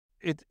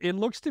It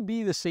looks to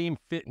be the same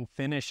fit and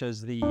finish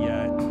as the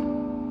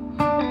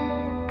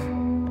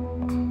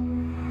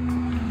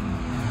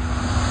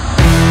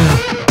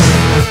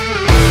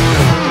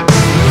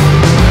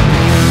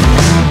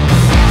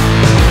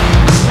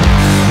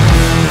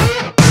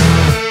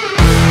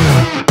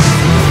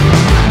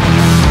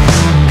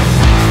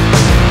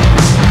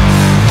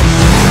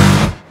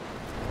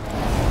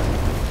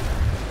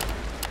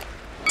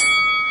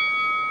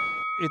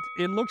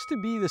it looks to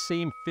be the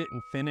same fit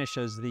and finish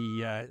as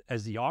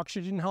the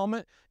oxygen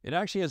helmet. It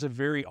actually has a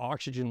very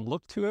oxygen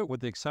look to it, with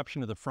the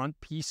exception of the front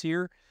piece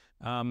here.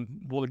 Well,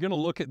 we're going to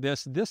look at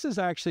this. This is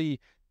actually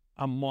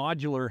a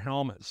modular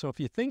helmet. So if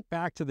you think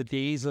back to the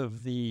days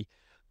of the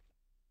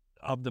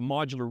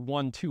modular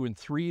 1, 2, and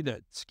 3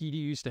 that Ski-Doo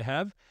used to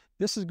have,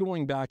 this is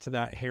going back to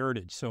that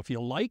heritage. So if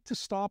you like to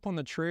stop on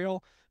the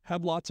trail,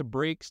 have lots of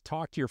breaks,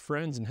 talk to your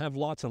friends, and have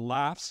lots of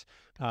laughs,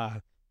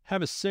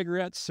 have a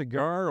cigarette,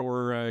 cigar,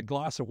 or a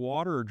glass of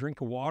water or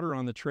drink of water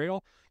on the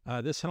trail,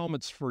 this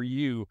helmet's for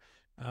you.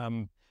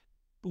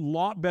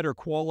 Lot better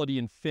quality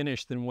and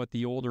finish than what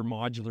the older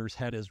modulars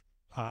had, as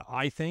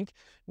I think,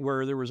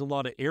 where there was a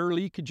lot of air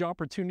leakage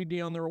opportunity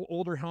on their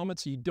older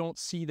helmets. You don't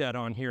see that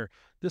on here.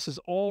 This is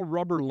all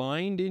rubber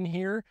lined in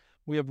here.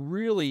 We have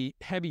really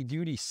heavy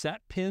duty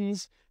set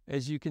pins,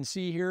 as you can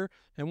see here.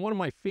 And one of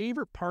my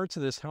favorite parts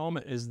of this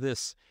helmet is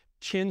this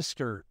chin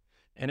skirt.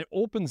 And it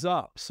opens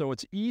up, so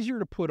it's easier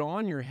to put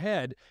on your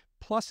head.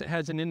 Plus it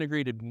has an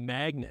integrated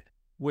magnet,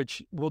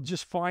 which will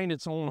just find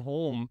its own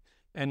home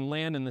and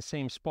land in the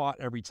same spot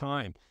every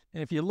time.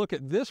 And if you look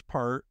at this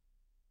part,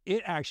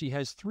 it actually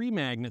has 3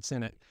 magnets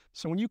in it.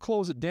 So when you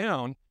close it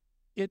down,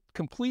 it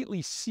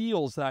completely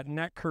seals that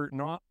neck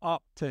curtain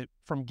up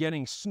from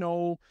getting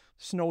snow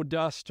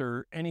dust,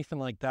 or anything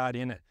like that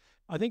in it.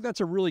 I think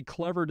that's a really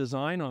clever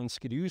design on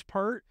Skidoo's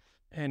part,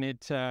 and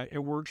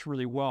it works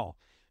really well.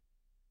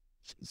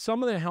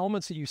 Some of the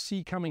helmets that you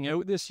see coming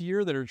out this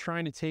year that are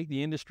trying to take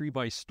the industry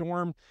by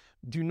storm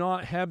do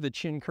not have the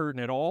chin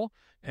curtain at all.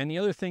 And the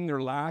other thing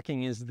they're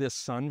lacking is this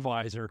sun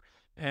visor.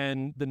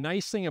 And the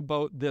nice thing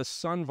about this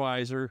sun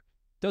visor,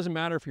 doesn't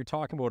matter if you're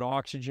talking about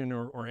oxygen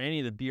or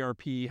any of the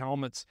BRP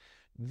helmets,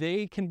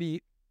 they can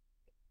be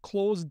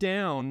closed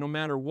down no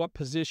matter what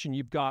position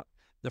you've got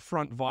the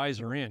front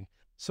visor in.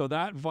 So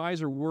that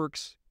visor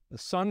works, the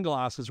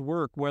sunglasses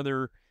work,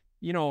 whether,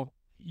 you know,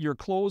 you're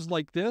closed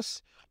like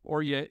this,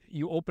 or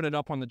you open it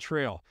up on the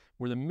trail.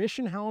 Where the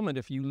Mission helmet,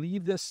 if you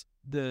leave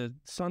the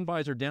sun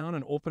visor down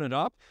and open it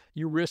up,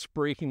 you risk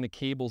breaking the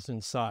cables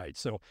inside.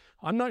 So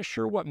I'm not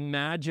sure what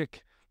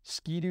magic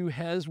Ski-Doo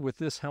has with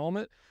this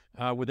helmet,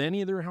 with any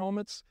of their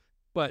helmets,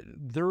 but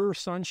their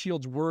sun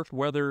shields work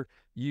whether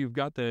you've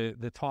got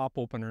the top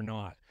open or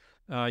not.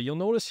 You'll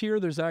notice here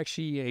there's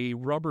actually a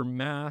rubber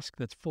mask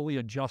that's fully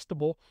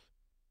adjustable.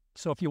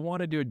 So if you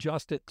wanted to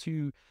adjust it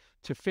to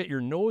fit your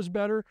nose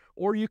better,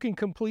 or you can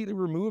completely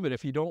remove it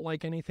if you don't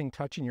like anything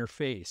touching your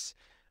face,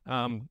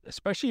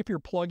 especially if you're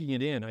plugging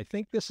it in. I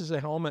think this is a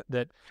helmet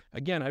that,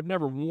 again, I've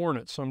never worn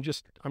it, so I'm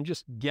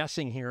just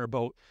guessing here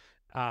about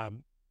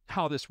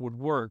how this would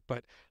work.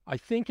 But I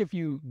think if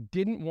you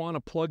didn't want to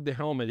plug the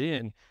helmet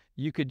in,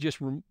 you could just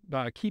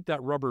keep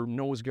that rubber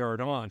nose guard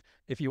on.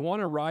 If you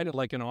want to ride it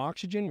like an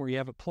oxygen where you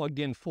have it plugged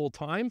in full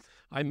time,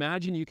 I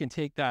imagine you can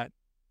take that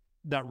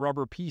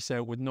rubber piece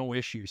out with no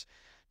issues.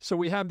 So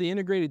we have the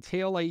integrated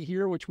taillight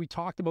here, which we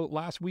talked about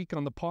last week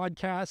on the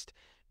podcast,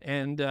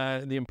 and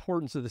the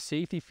importance of the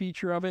safety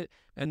feature of it.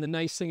 And the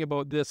nice thing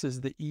about this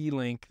is the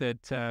E-Link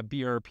that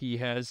BRP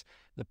has,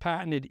 the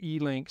patented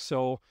E-Link.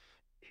 So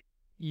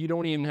you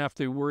don't even have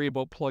to worry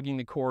about plugging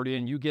the cord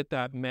in. You get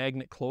that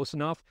magnet close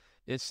enough,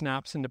 it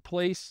snaps into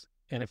place.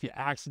 And if you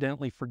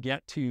accidentally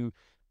forget to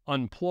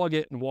unplug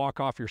it and walk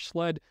off your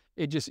sled,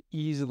 it just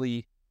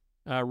easily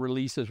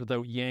releases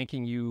without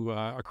yanking you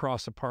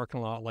across the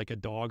parking lot like a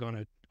dog on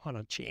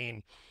a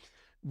chain.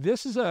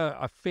 This is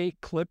a fake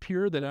clip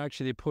here that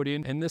actually they put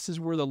in, and this is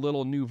where the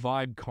little new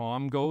Vibe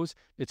comm goes.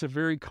 It's a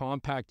very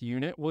compact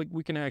unit.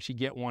 We can actually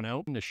get one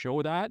out to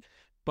show that,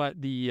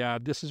 but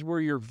this is where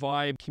your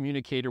Vibe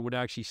communicator would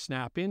actually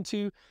snap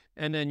into,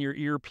 and then your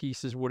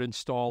earpieces would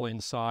install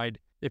inside.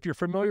 If you're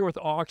familiar with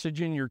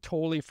oxygen, you're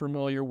totally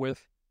familiar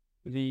with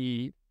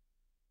the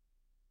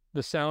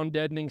sound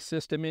deadening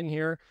system in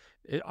here.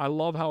 I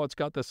love how it's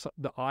got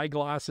the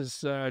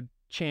eyeglasses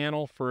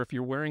channel for if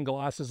you're wearing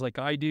glasses like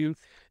I do,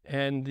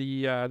 and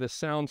the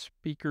sound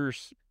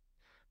speakers,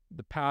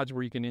 the pads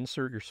where you can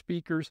insert your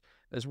speakers,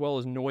 as well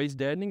as noise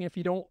deadening. If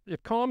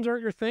comms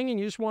aren't your thing and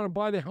you just want to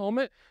buy the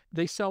helmet,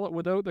 they sell it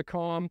without the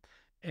comm,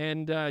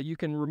 and you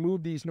can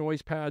remove these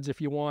noise pads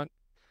if you want,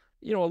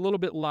 you know, a little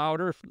bit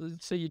louder.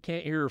 Let's say you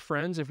can't hear your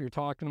friends if you're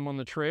talking to them on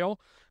the trail,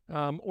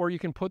 or you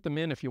can put them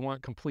in if you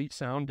want complete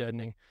sound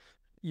deadening.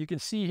 You can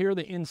see here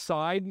the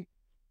inside.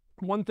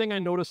 One thing I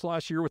noticed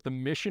last year with the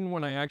Mission,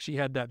 when I actually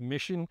had that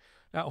Mission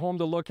at home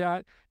to look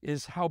at,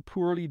 is how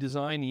poorly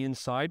designed the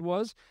inside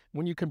was.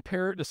 When you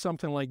compare it to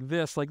something like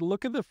this, like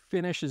look at the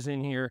finishes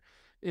in here.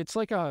 It's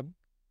like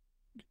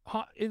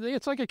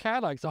it's like a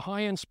Cadillac. It's a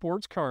high-end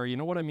sports car. You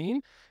know what I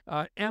mean?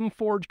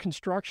 M-Forge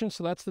construction,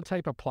 so that's the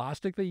type of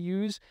plastic they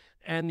use,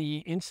 and the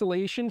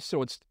insulation.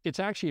 So it's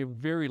actually a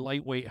very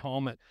lightweight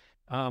helmet.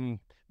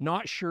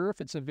 Not sure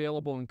if it's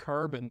available in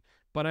carbon,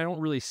 but I don't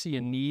really see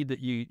a need that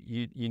you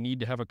need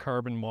to have a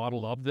carbon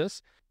model of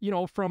this. You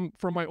know, from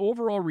my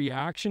overall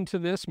reaction to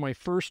this, my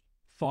first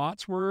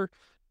thoughts were,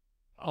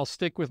 I'll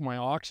stick with my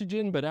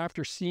oxygen, but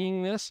after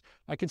seeing this,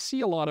 I can see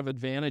a lot of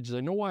advantages.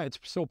 I know why it's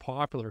so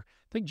popular.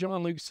 I think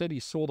John Luke said he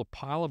sold a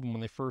pile of them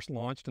when they first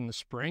launched in the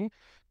spring,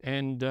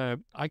 and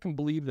I can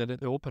believe that at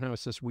the open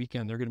house this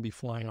weekend, they're going to be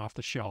flying off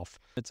the shelf.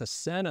 It's a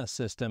Sena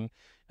system,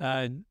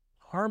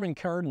 Harman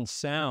Kardon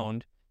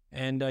sound,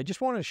 and I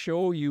just want to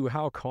show you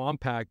how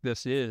compact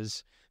this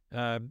is.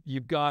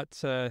 You've got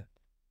the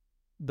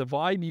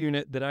vibe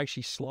unit that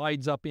actually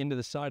slides up into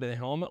the side of the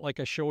helmet like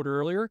I showed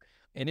earlier,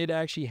 and it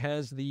actually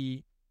has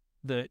the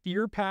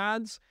ear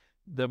pads,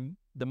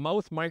 the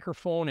mouth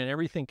microphone, and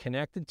everything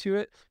connected to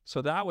it.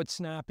 So that would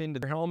snap into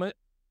the helmet,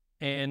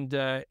 and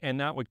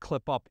that would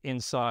clip up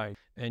inside.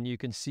 And you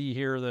can see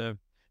here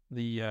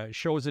the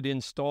shows it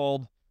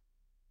installed.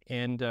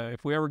 And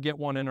if we ever get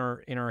one in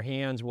our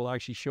hands, we'll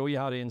actually show you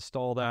how to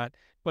install that.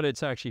 But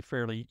it's actually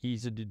fairly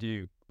easy to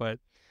do. But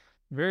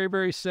very,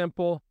 very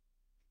simple.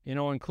 You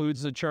know,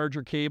 includes the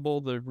charger cable,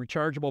 the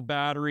rechargeable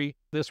battery.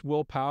 This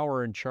will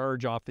power and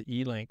charge off the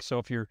E-Link. So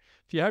if you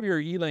have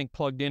your E-Link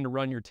plugged in to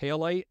run your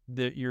taillight,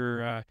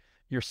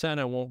 your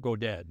Sena won't go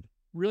dead.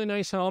 Really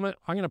nice helmet.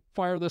 I'm going to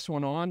fire this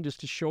one on just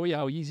to show you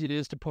how easy it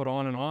is to put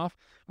on and off.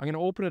 I'm going to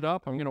open it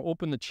up. I'm going to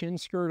open the chin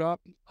skirt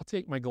up. I'll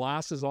take my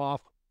glasses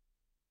off,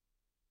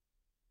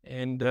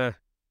 and it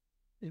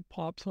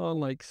pops on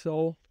like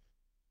so.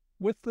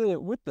 With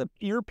the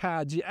ear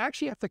pads, you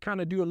actually have to kind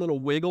of do a little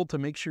wiggle to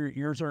make sure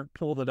your ears aren't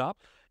pulled up.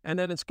 And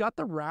then it's got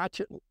the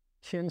ratchet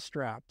chin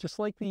strap, just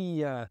like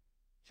the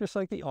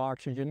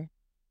oxygen.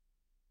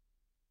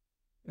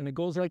 And it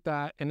goes like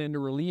that. And then to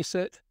release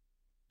it,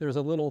 there's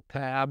a little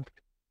tab.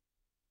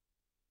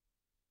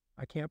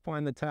 I can't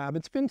find the tab.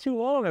 It's been too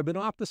long. I've been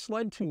off the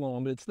sled too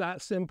long, but it's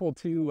that simple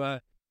to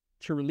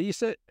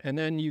release it. And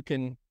then you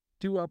can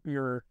do up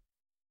your,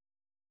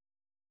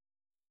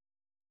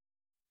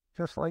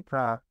 just like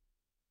that.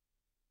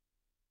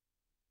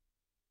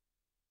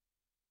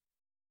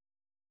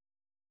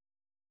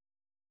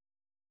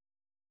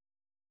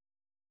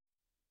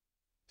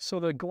 So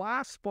the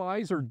glass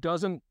visor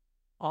doesn't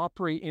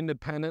operate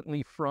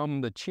independently from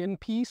the chin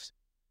piece,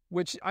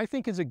 which I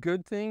think is a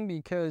good thing,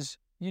 because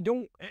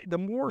the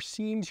more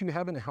seams you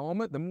have in a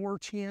helmet, the more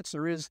chance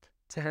there is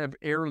to have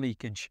air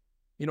leakage,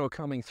 you know,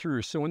 coming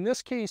through. So in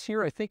this case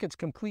here, I think it's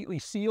completely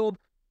sealed,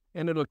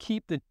 and it'll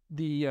keep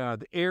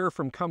the air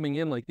from coming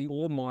in like the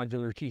old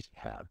modular teeth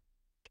had.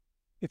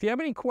 If you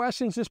have any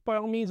questions, just by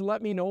all means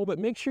let me know, but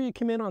make sure you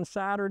come in on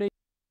Saturday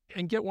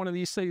and get one of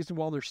these things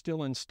while they're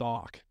still in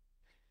stock.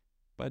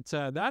 But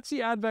that's the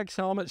ADVEX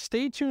helmet.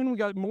 Stay tuned. We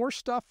got more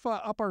stuff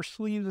up our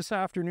sleeve this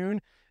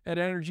afternoon at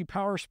Energy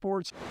Power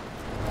Sports.